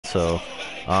so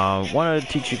wanted to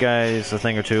teach you guys a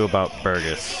thing or two about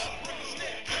burgess.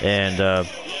 And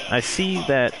I see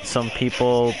that some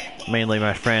people, mainly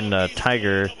my friend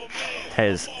Tiger,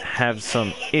 have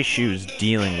some issues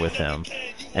dealing with him,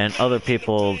 and other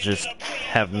people just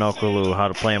have no clue how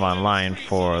to play him online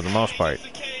for the most part.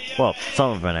 Well,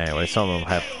 some of them anyway. Some of them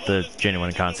have the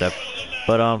genuine concept.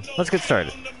 But let's get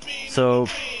started. So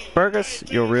burgess,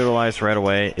 you'll realize right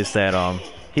away, is that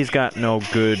he's got no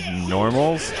good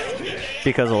normals,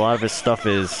 because a lot of his stuff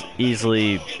is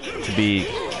easily to be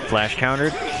flash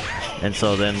countered, and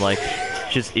so then like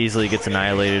just easily gets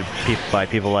annihilated by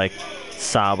people like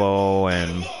Sabo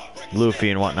and Luffy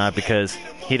and whatnot, because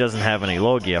he doesn't have any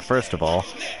Logia, first of all,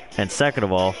 and second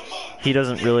of all, he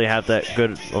doesn't really have that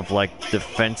good of like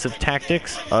defensive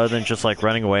tactics other than just like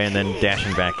running away and then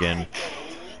dashing back in.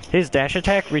 His dash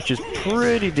attack reaches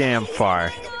pretty damn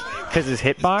far, because his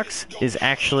hitbox is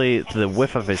actually the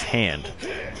width of his hand,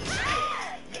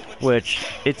 which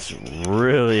hits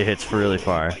really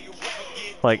far.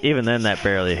 Like even then, that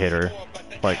barely hit her.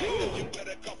 Like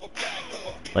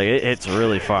it hits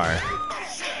really far.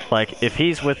 Like if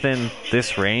he's within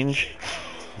this range,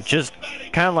 just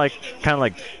kind of like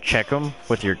check him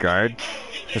with your guard.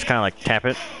 Just kind of like tap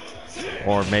it,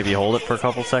 or maybe hold it for a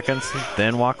couple seconds,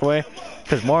 then walk away.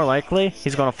 Because more likely,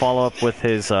 he's going to follow up with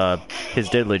his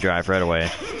deadly drive right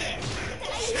away.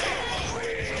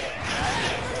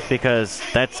 Because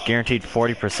that's guaranteed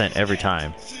 40% every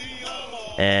time.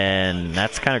 And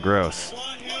that's kind of gross.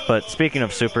 But speaking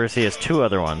of supers, he has two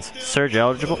other ones. Surge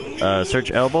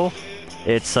Elbow.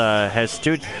 It's has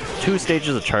two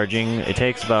stages of charging. It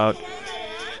takes about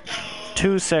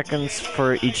 2 seconds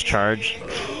for each charge.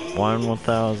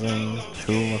 1,000,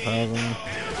 2,000.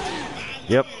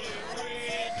 Yep.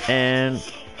 And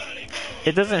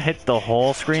it doesn't hit the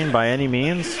whole screen by any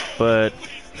means, but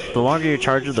the longer you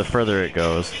charge it, the further it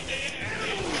goes.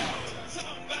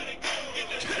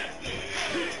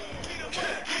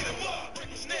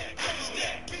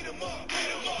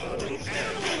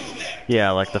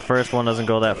 Yeah, like the first one doesn't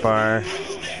go that far.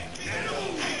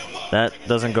 That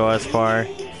doesn't go as far.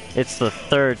 It's the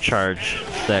third charge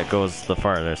that goes the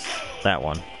farthest. That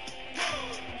one.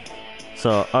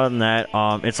 So other than that,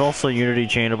 it's also Unity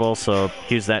chainable, so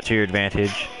use that to your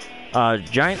advantage.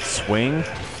 Giant Swing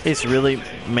is really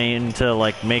meant to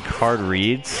like make hard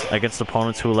reads against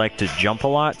opponents who like to jump a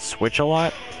lot, switch a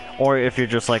lot, or if you're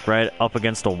just like right up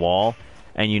against a wall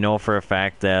and you know for a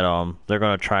fact that they're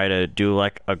gonna try to do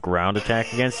like a ground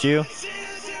attack against you.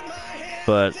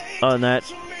 But other than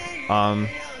that,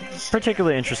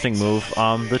 particularly interesting move.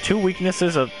 The two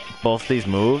weaknesses of both these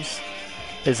moves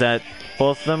is that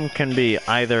both of them can be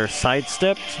either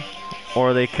sidestepped,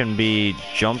 or they can be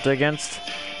jumped against,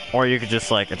 or you could just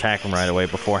like attack them right away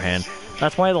beforehand.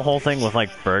 That's why the whole thing with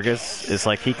like burgess is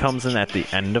like he comes in at the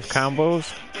end of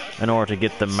combos in order to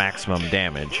get the maximum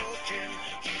damage.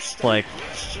 Like,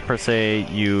 per se,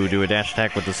 you do a dash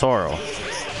attack with the Zoro.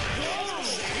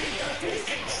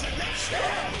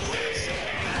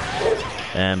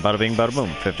 And bada bing, bada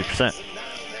boom, 50%.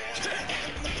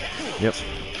 Yep.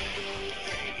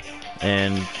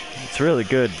 And it's really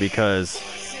good because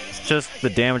just the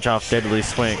damage off Deadly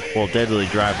Swing, well, Deadly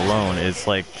Drive alone is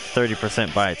like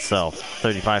 30% by itself,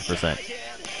 35%.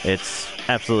 It's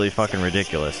absolutely fucking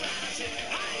ridiculous.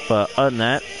 But other than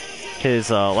that,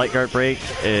 his Light Guard Break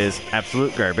is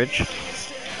absolute garbage.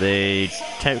 They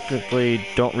technically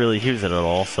don't really use it at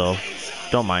all, so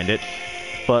don't mind it.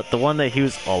 But the one they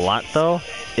use a lot, though,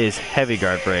 is Heavy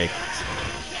Guard Break.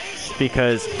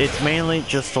 Because it's mainly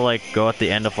just to like go at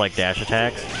the end of like dash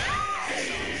attacks.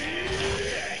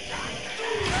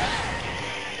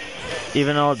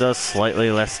 Even though it does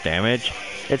slightly less damage,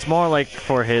 it's more like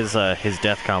for his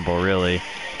death combo really,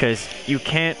 because you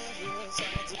can't.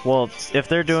 Well, if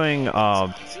they're doing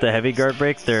the heavy guard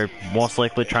break, they're most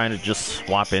likely trying to just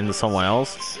swap into someone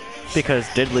else, because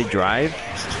Deadly Drive,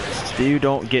 you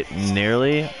don't get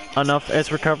nearly enough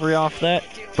as recovery off that,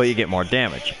 but you get more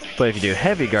damage. But if you do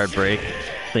heavy guard break,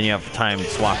 then you have time to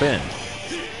swap in.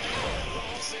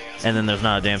 And then there's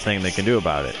not a damn thing they can do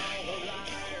about it.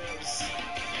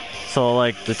 So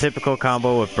like the typical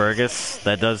combo with burgess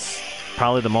that does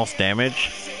probably the most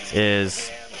damage is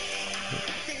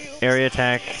area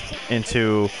attack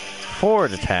into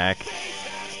forward attack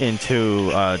into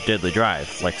Deadly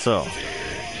Drive, like so.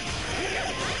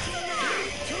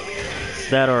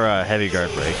 That or a heavy guard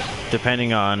break,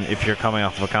 depending on if you're coming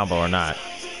off of a combo or not.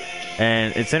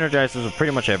 And it synergizes with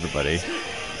pretty much everybody.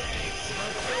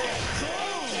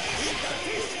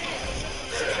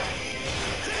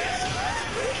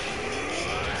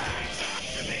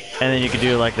 And then you can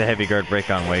do like the heavy guard break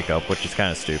on wake up, which is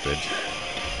kind of stupid.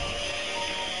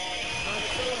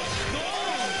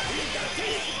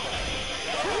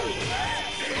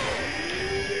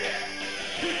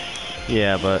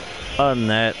 Yeah, but other than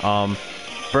that,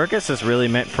 burgess is really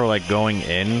meant for like going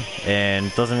in,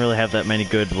 and doesn't really have that many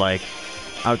good like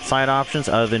outside options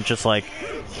other than just like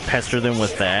pester them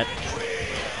with that.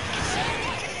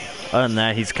 Other than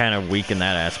that, he's kind of weak in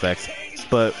that aspect.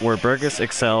 But where burgess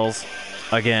excels,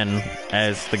 again,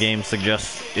 as the game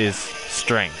suggests, is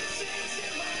strength.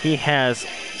 He has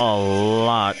a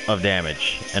lot of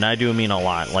damage, and I do mean a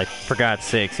lot. Like, for God's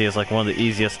sakes, he has like one of the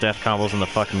easiest death combos in the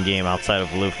fucking game outside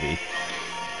of Luffy.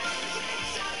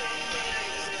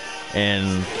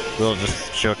 And we'll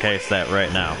just showcase that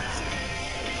right now.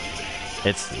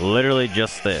 It's literally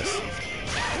just this.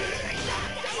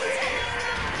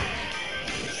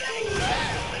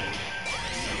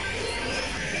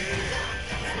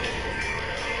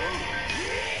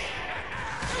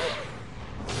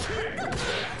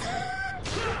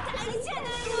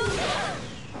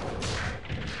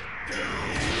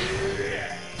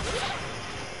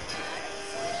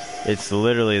 It's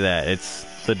literally that. It's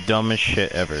the dumbest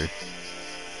shit ever.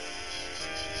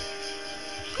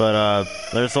 But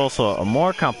there's also a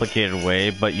more complicated way,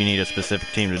 but you need a specific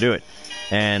team to do it.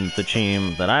 And the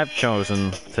team that I've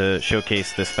chosen to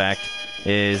showcase this fact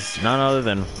is none other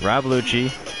than Rob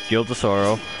Lucci, Gil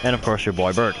Tesoro, and of course your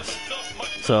boy Burgess.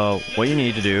 So what you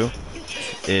need to do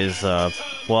is, well,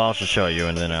 I'll just show you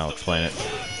and then I'll explain it.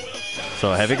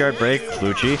 So heavy guard break,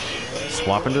 Lucci,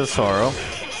 swap into Tesoro,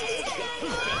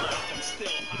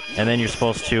 and then you're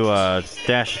supposed to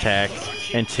dash attack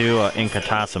into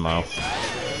Inkatasimo.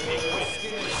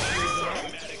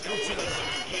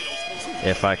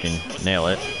 If I can nail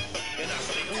it.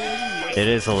 It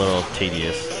is a little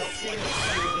tedious.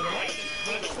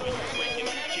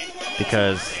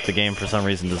 Because the game for some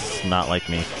reason does not like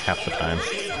me half the time.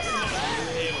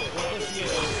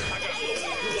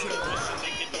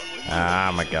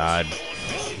 Ah, my god.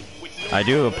 I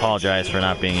do apologize for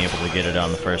not being able to get it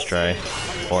on the first try.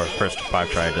 Or first five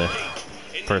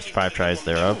tries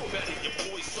thereof.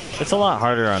 It's a lot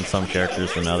harder on some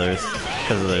characters than others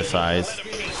because of their size.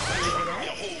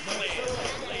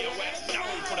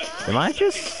 Am I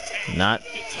just not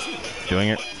doing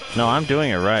it? No, I'm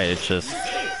doing it right. It's just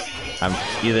I'm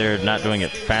either not doing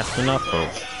it fast enough or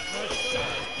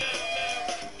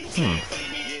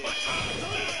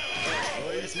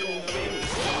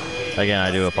Again,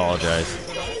 I do apologize.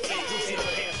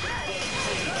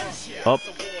 Oh,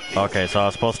 okay, so I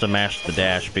was supposed to mash the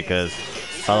dash because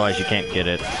otherwise you can't get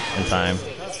it in time.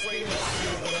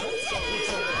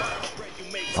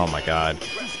 Oh my god.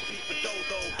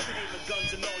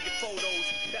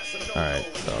 Alright,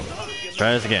 so let's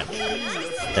try this again.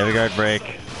 Heavy guard break,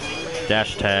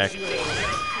 dash attack.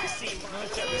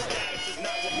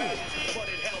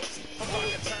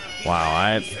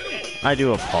 Wow, I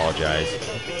do apologize.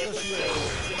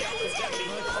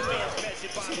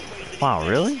 Wow,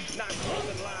 really?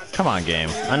 Come on, game.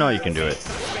 I know you can do it.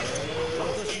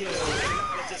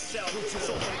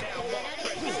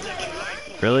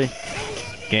 Really?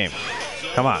 Game.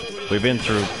 Come on. We've been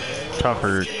through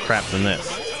tougher crap than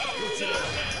this.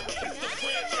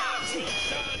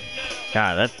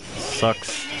 God, that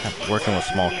sucks working with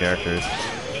small characters.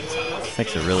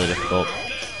 Makes it really difficult.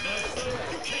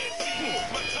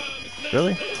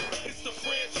 Really?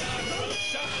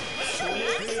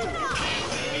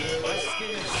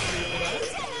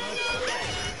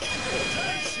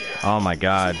 Oh my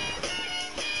god.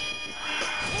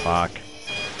 Fuck.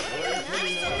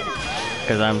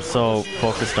 Because I'm so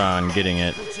focused on getting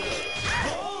it.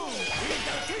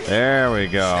 There we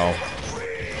go.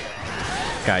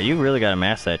 God, you really gotta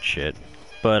master that shit.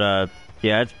 But,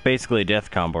 yeah, it's basically a death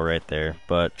combo right there.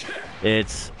 But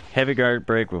it's heavy guard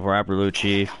break with Rob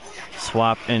Lucci,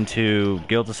 swap into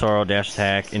Gil Tesoro, dash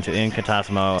attack into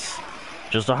Inkatasimo.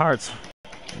 Just a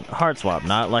hard swap,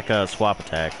 not like a swap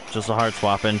attack. Just a hard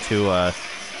swap into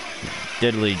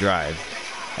Deadly Drive.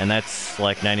 And that's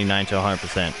like 99 to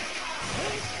 100%.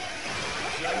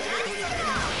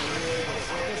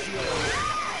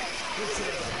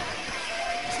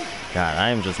 God, I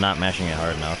am just not mashing it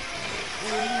hard enough.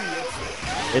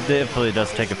 It definitely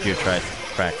does take a few tries to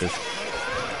practice.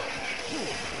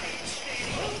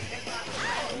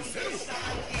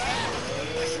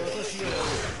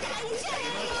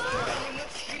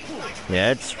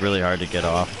 Yeah, it's really hard to get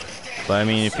off. But I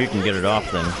mean, if you can get it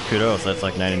off, then kudos, that's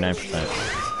like 99%.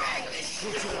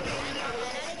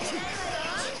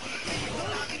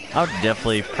 I would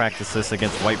definitely practice this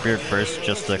against Whitebeard first,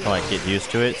 just to like get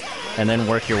used to it, and then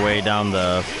work your way down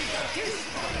the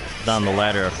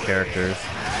ladder of characters.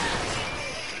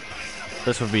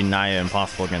 This would be nigh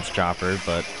impossible against Chopper,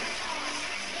 but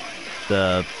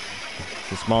the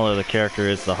smaller the character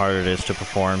is, the harder it is to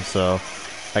perform, so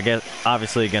I guess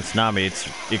obviously against Nami, it's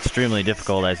extremely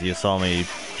difficult, as you saw me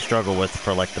struggle with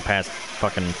for like the past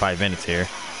fucking 5 minutes here.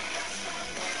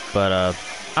 But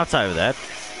outside of that,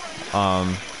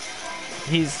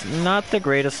 he's not the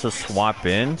greatest to swap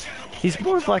in. He's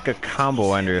more of like a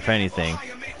combo ender, if anything.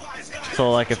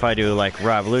 So like if I do like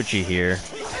Rob Lucci here,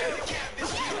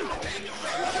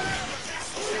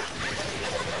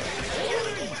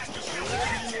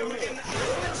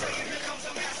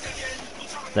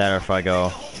 that, or if I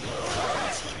go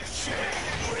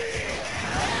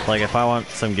like if I want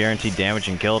some guaranteed damage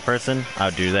and kill a person,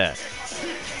 I'll do that.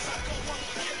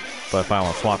 But if I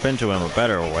want to swap into him a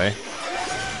better way,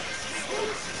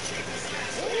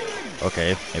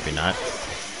 okay, maybe not.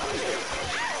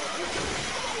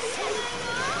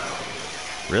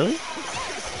 Really?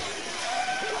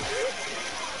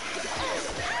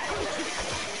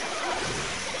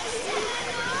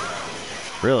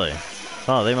 Really?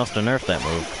 Oh, they must have nerfed that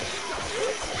move.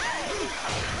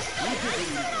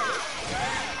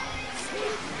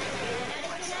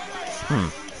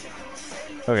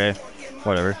 Okay,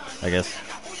 whatever, I guess.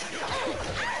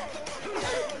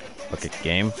 Okay,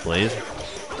 game, please.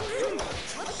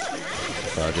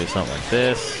 So I'll do something like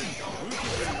this.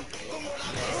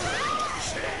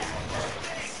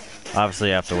 Obviously,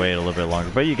 you have to wait a little bit longer,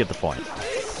 but you get the point.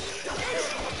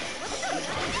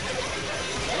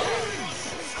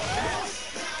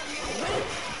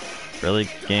 Really,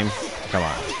 game? Come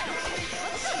on.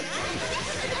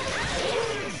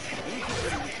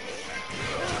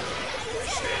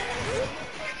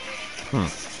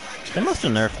 They must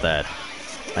have nerfed that.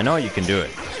 I know you can do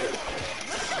it.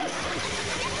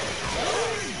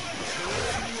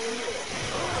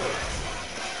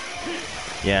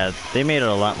 Yeah, they made it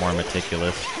a lot more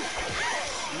meticulous.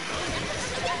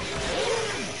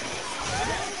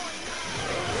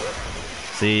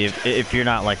 See, if you're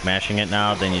not like mashing it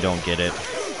now, then you don't get it.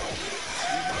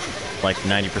 Like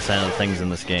 90% of the things in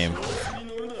this game.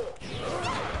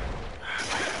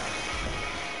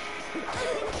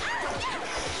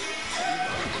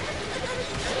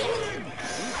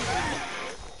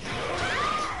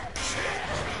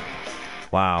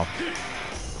 Wow.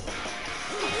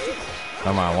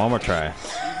 Come on, one more try.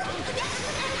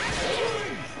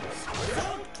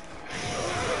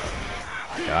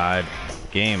 Oh my God.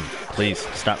 Game, please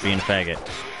stop being a faggot.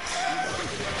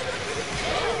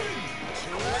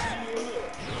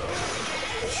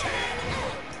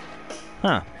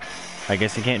 Huh. I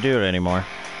guess you can't do it anymore.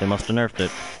 They must have nerfed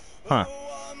it. Huh.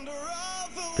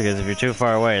 Because if you're too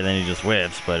far away, then he just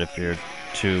whips, but if you're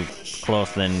too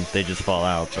close, then they just fall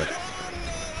out, but...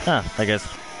 Huh, I guess...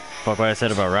 Fuck what I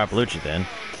said about Rob Lucci then.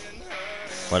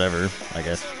 Whatever, I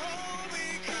guess.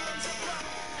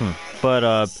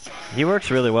 But, he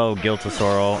works really well with Guild to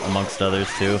Sorrow, amongst others,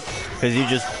 too. Because you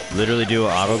just literally do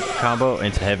an auto combo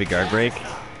into heavy guard break.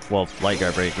 Well, light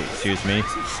guard break, excuse me.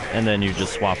 And then you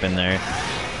just swap in there.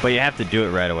 But you have to do it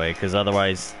right away, because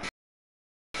otherwise...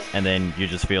 And then you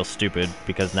just feel stupid,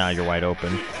 because now you're wide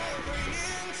open.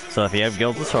 So if you have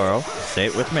Guild to Sorrow, say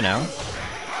it with me now.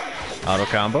 Auto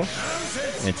combo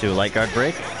into light guard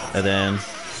break, and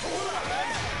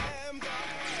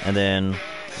then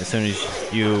as soon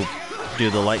as you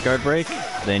do the light guard break,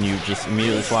 then you just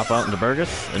immediately swap out into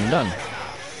burgess and done.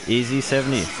 Easy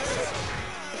 70.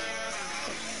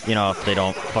 You know, if they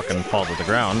don't fucking fall to the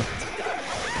ground.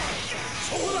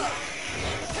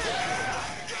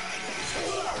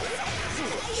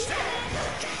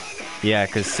 Yeah,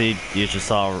 because see, you just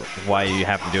saw why you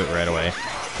have to do it right away.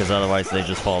 Because otherwise they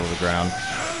just fall to the ground.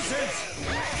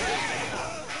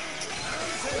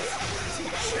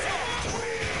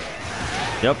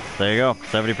 Yep, there you go.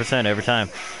 70% every time.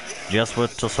 Just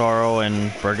with Tesoro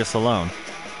and Burgess alone.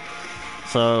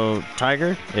 So,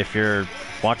 Tiger, if you're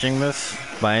watching this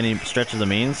by any stretch of the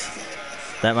means,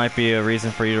 that might be a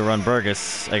reason for you to run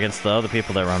Burgess against the other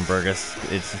people that run Burgess.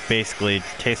 It's basically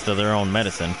taste of their own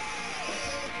medicine.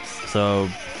 So,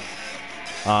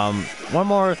 one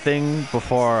more thing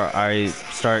before I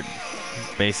start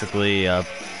basically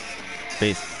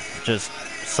just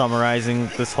summarizing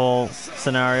this whole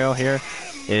scenario here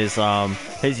is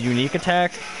his unique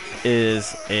attack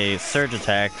is a surge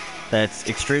attack that's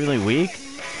extremely weak,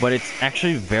 but it's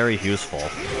actually very useful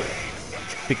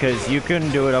because you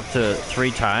can do it up to 3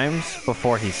 times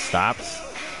before he stops,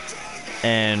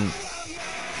 and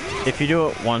if you do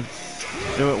it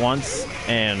once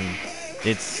and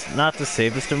it's not the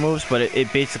safest of moves, but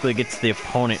it basically gets the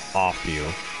opponent off you,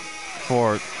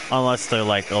 unless they're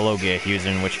like a Logia user,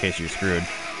 in which case you're screwed.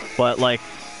 But like,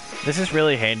 this is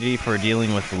really handy for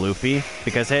dealing with Luffy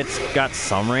because it's got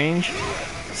some range.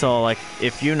 So like,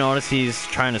 if you notice he's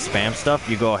trying to spam stuff,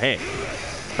 you go, hey,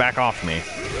 back off me.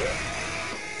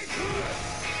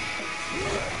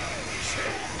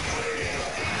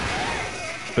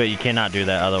 But you cannot do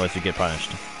that, otherwise you get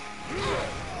punished.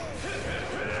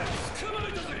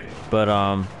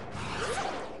 But,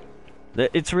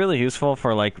 it's really useful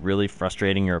for, like, really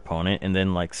frustrating your opponent and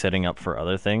then, like, setting up for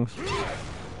other things.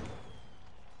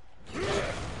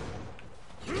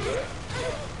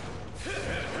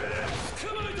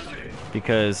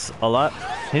 Because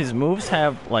his moves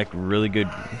have, like, really good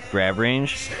grab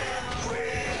range.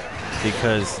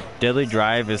 Because Deadly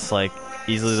Drive is, like,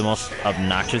 easily the most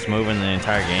obnoxious move in the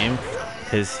entire game.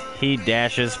 Because he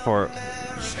dashes for a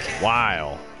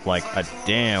while. Like, a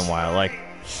damn while. Like,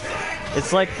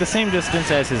 it's like the same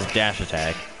distance as his dash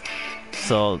attack.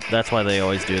 So that's why they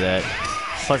always do that.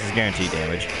 Plus it's guaranteed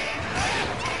damage.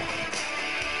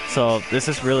 So this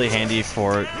is really handy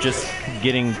for just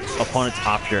getting opponents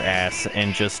off your ass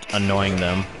and just annoying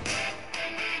them.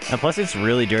 And plus it's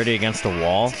really dirty against the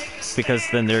wall, because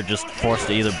then they're just forced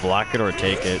to either block it or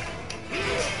take it.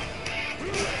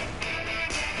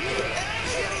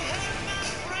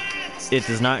 It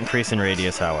does not increase in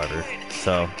radius, however,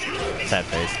 so sad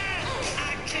face.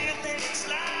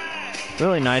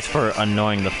 Really nice for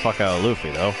annoying the fuck out of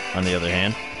Luffy, though, on the other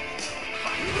hand.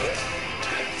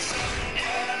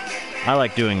 I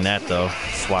like doing that, though,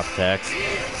 swap attacks.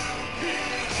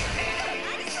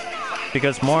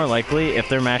 Because more likely, if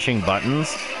they're mashing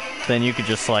buttons, then you could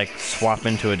just, like, swap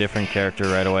into a different character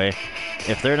right away.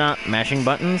 If they're not mashing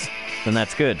buttons, then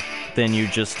that's good. Then you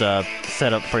just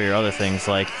set up for your other things,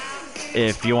 like,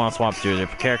 if you want to swap to a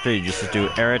different character, you just do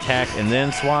air attack and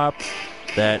then swap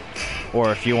that.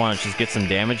 Or if you want to just get some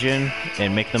damage in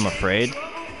and make them afraid,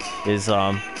 is,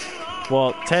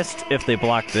 well, test if they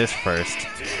block this first.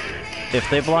 If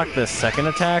they block the second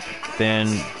attack, then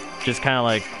just kind of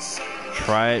like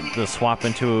try to swap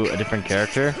into a different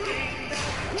character.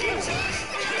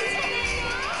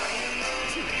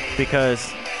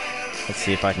 Because, let's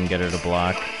see if I can get her to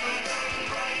block.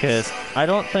 Because I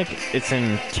don't think it's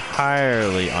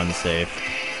entirely unsafe.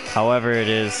 However, it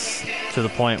is to the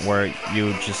point where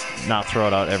you just not throw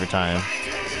it out every time.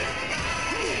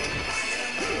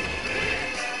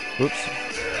 Oops.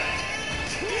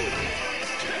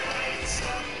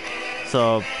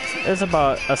 So, there's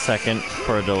about a second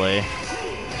for a delay.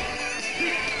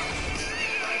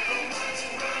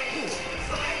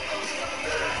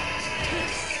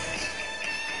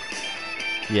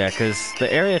 Yeah, because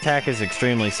the area attack is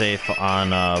extremely safe on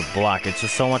block. It's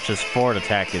just so much as forward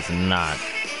attack is not.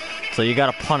 So you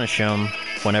gotta punish them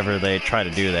whenever they try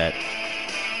to do that.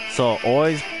 So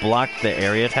always block the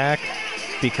area attack,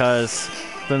 because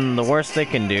then the worst they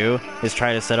can do is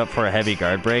try to set up for a heavy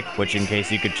guard break, which in case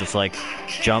you could just like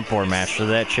jump or master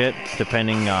that shit,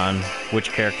 depending on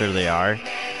which character they are.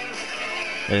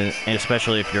 And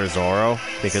especially if you're Zoro,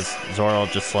 because Zoro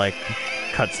just like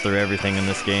cuts through everything in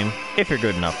this game. If you're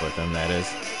good enough with him, that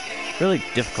is. Really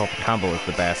difficult to combo with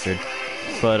the bastard.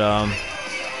 But,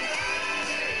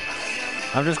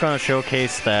 I'm just gonna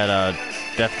showcase that,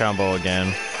 death combo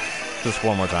again. Just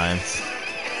one more time.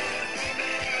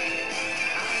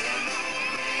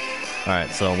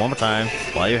 Alright, so one more time,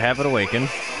 while you have it awakened,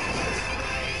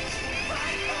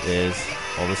 is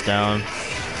hold this down,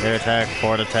 air attack,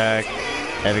 forward attack,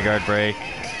 heavy guard break,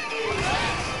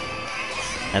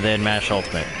 and then mash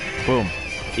ultimate. Boom.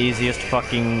 Easiest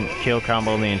fucking kill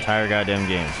combo in the entire goddamn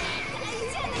game.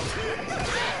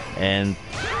 And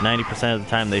 90% of the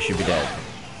time they should be dead.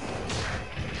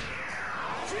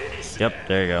 Yep,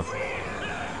 there you go.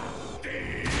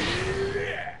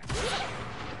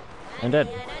 And dead.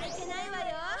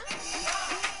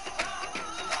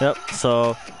 Yep,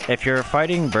 so if you're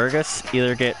fighting Burgess,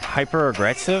 either get hyper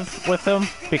aggressive with him,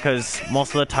 because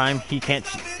most of the time he can't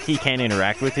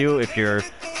interact with you if you're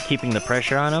keeping the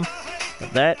pressure on him.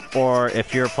 That, or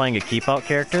if you're playing a keep out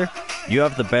character, you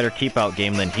have the better keep out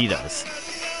game than he does.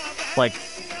 Like,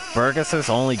 Burgess's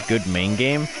only good main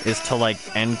game is to like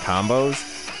end combos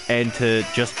and to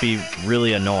just be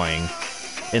really annoying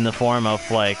in the form of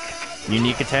like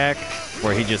unique attack,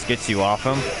 where he just gets you off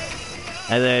him,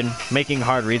 and then making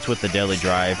hard reads with the Deadly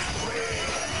Drive.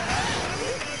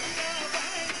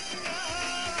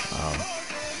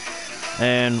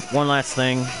 And one last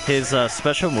thing, his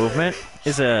special movement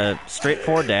is a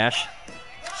straightforward dash.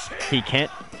 He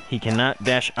cannot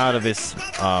dash out of his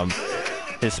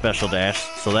special dash,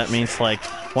 so that means like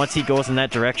once he goes in that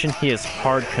direction, he is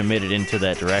hard committed into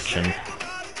that direction.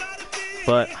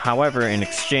 But however, in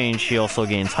exchange, he also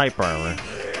gains hyper armor.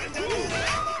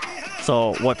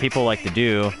 So what people like to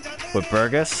do with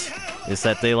Burgess is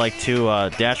that they like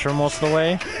to dash for most of the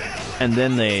way, and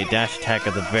then they dash attack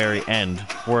at the very end,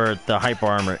 where the hyper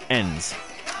armor ends.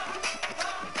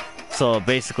 So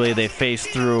basically, they phase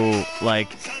through like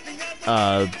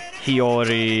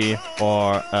Hiyori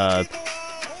or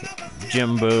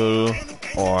Jimbu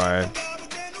or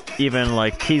even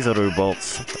like Kizaru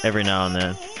bolts every now and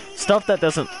then. Stuff that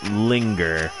doesn't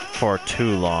linger for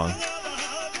too long.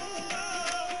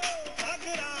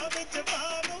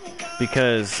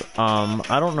 Because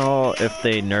I don't know if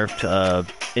they nerfed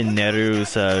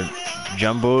Ineru's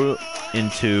Jumbo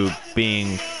into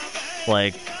being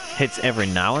like hits every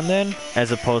now and then,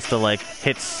 as opposed to like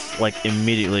hits like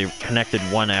immediately connected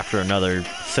one after another,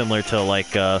 similar to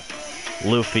like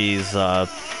Luffy's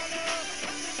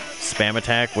spam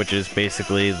attack, which is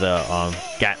basically the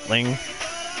Gatling,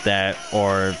 that,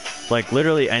 or like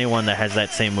literally anyone that has that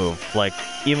same move. Like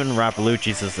even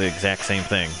Rappalucci's is the exact same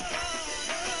thing.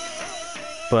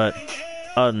 But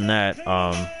other than that,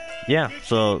 yeah,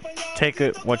 so take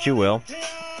it what you will,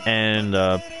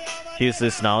 and use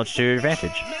this knowledge to your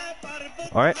advantage.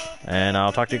 Alright, and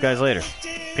I'll talk to you guys later.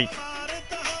 Peace.